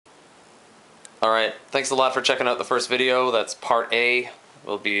Alright, thanks a lot for checking out the first video. That's part A.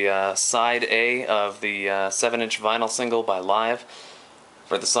 Will be side A of the 7-inch vinyl single by Live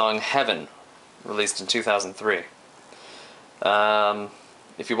for the song Heaven, released in 2003.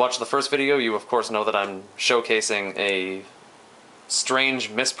 If you watched the first video, you of course know that I'm showcasing a strange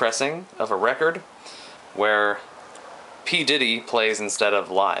mispressing of a record where P. Diddy plays instead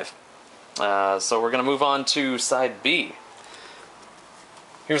of Live. So we're going to move on to side B.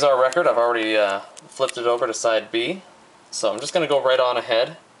 Here's our record. I've already flipped it over to side B. So I'm just going to go right on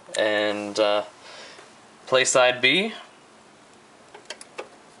ahead and play side B.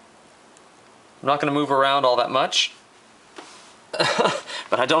 I'm not going to move around all that much.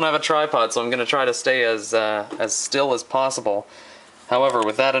 But I don't have a tripod, so I'm going to try to stay as still as possible. However,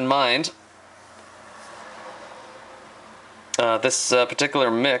 with that in mind, this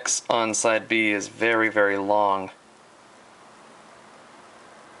particular mix on side B is very, very long.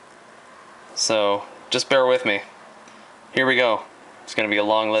 So, just bear with me. Here we go. It's going to be a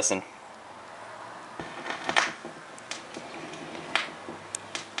long listen.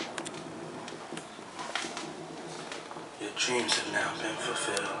 Your dreams have now been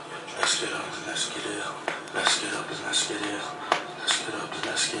fulfilled. Let's get up and let's get ill. Let's get up and let's get ill. Let's get up and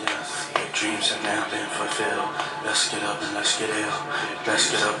let's get ill. Your dreams have now been fulfilled. Let's get up and let's get ill. Let's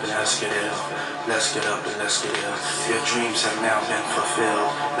get up and let's get ill. Let's get up and let's get ill. Your dreams have now been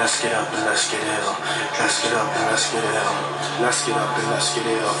fulfilled. Let's get up and let's get ill. Let's get up and let's get ill. Let's get up and let's get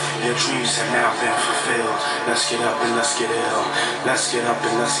ill. Your dreams have now been fulfilled. Let's get up and let's get ill. Let's get up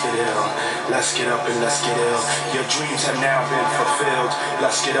and let's get ill. Let's get up and let's get ill. Your dreams have now been fulfilled.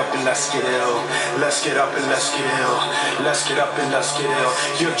 Let's get up and let's get ill. Let's get up and let's get ill. Let's get up and let's get ill.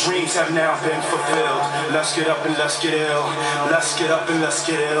 Your dreams have now been fulfilled. Let's get up and let's get ill. Let's get up and let's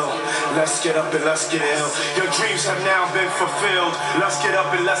get ill. Let's get up and let's get ill. Your dreams have now been fulfilled. Let's get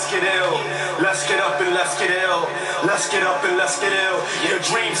up and let's get ill. Let's get up and let's get ill. Let's get up and let's get ill. Your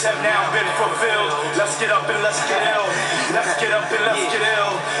dreams have now been fulfilled. Let's get up and let's get ill. Let's get up and let's get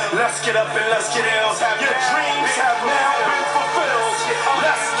ill. Let's get up and let's get ill. Your dreams have now been fulfilled.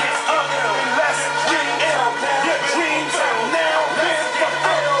 Let's get up and let's get ill. Your dreams have now been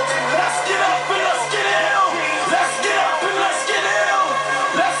fulfilled. Let's get up and let's get ill. Let's get up and let's get ill.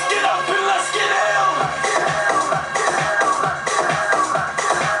 Let's get up and let's get ill.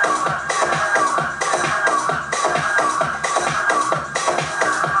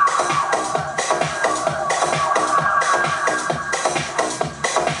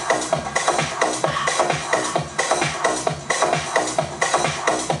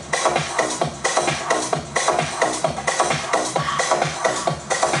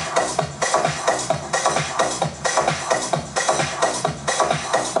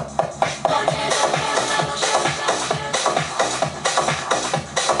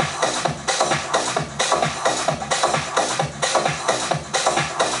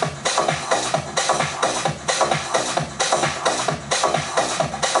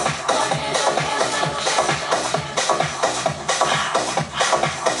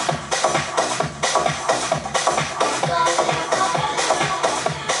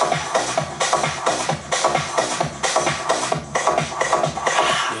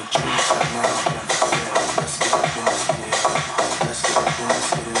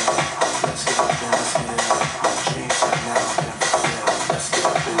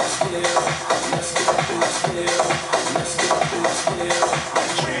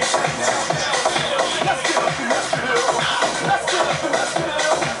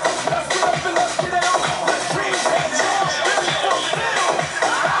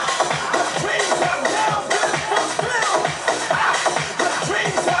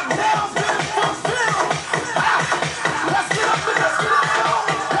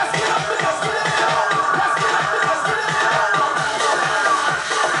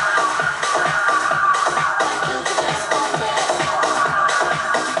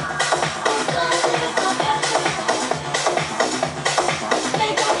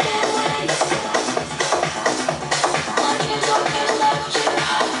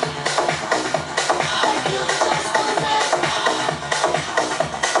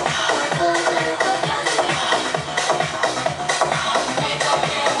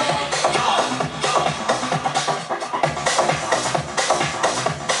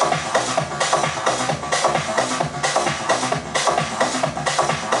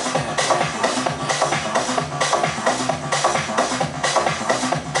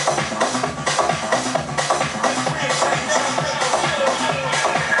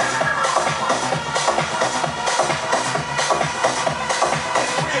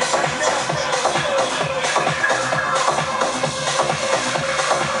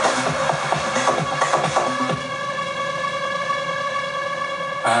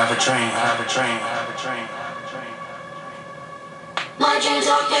 dream, I have a dream, I have a dream, I have a dream. My dreams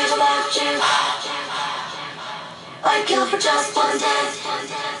are filled about you. I'd kill for just one day.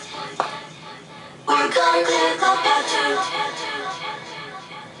 We're gonna clear the path to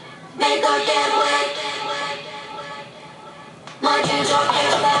make our getaway. My dreams are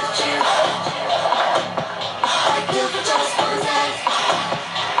filled about you. I'd kill for just one day.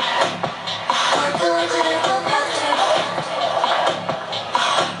 We're gonna clear the path to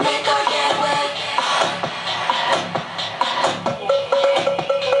make our getaway.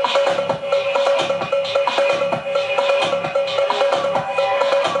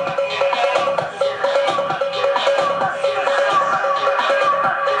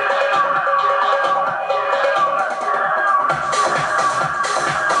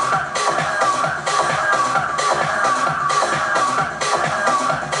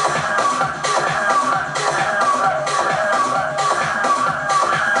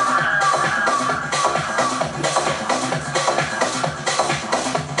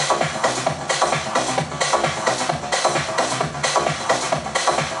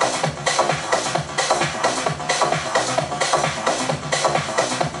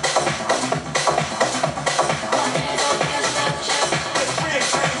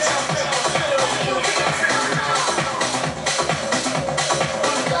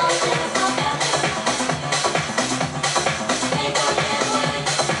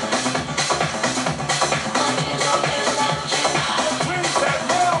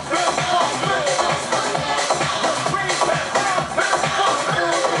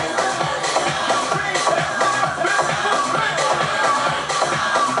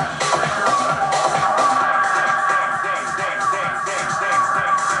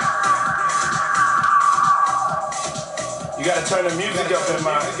 You gotta turn the music up in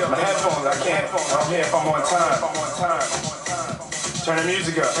my headphones. I don't hear if I'm on time. Turn the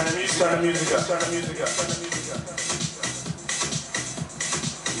music up. Turn the music up. Turn the music up.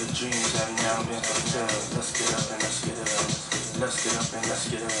 Your dreams have now been fulfilled. Let's get up and let's get it up. Let's get up and let's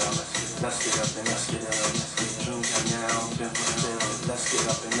get it up. Let's get up and let's get it up. Your dreams have now been fulfilled. Let's get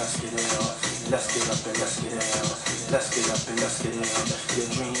up and let's get it up. Let's get up and let's get it up. Let's get up and let's get it up. Your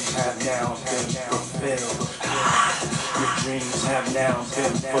dreams have now been fulfilled. Your dreams have now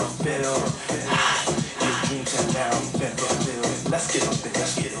been fulfilled. Your dreams have now been fulfilled. Let's get up and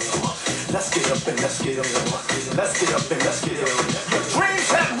let's get it up. Let's get up and let's get it up. Let's get up and let's get it up. Your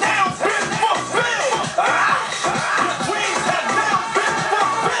dreams have now been fulfilled. Your dreams have now been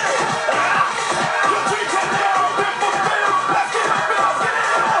fulfilled. Your dreams have now been fulfilled. Let's get up and let's get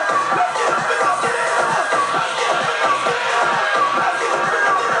it up. Let's get up and let's get it up. Let's get up and let's get it up. Let's get up and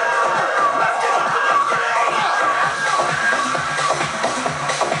let's get it up. Let's get up and let's get it up.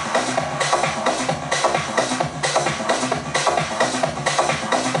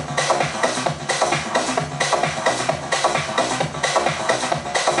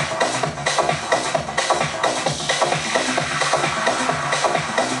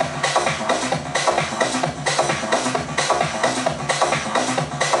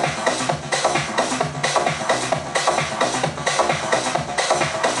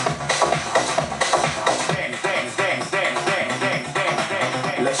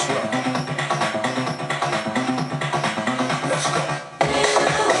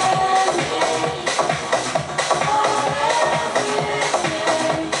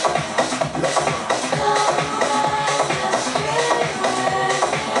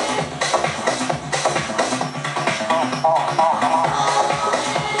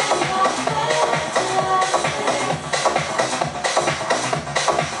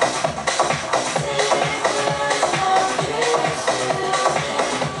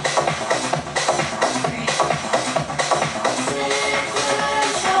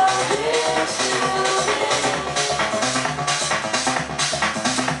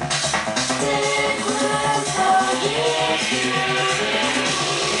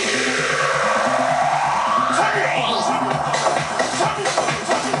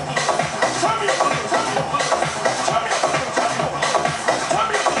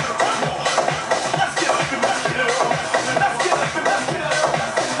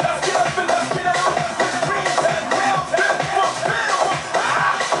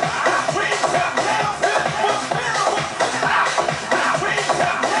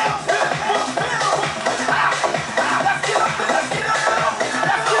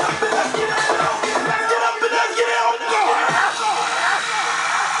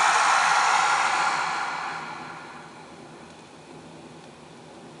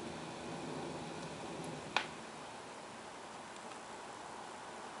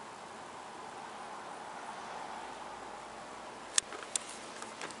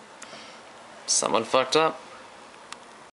 Someone fucked up.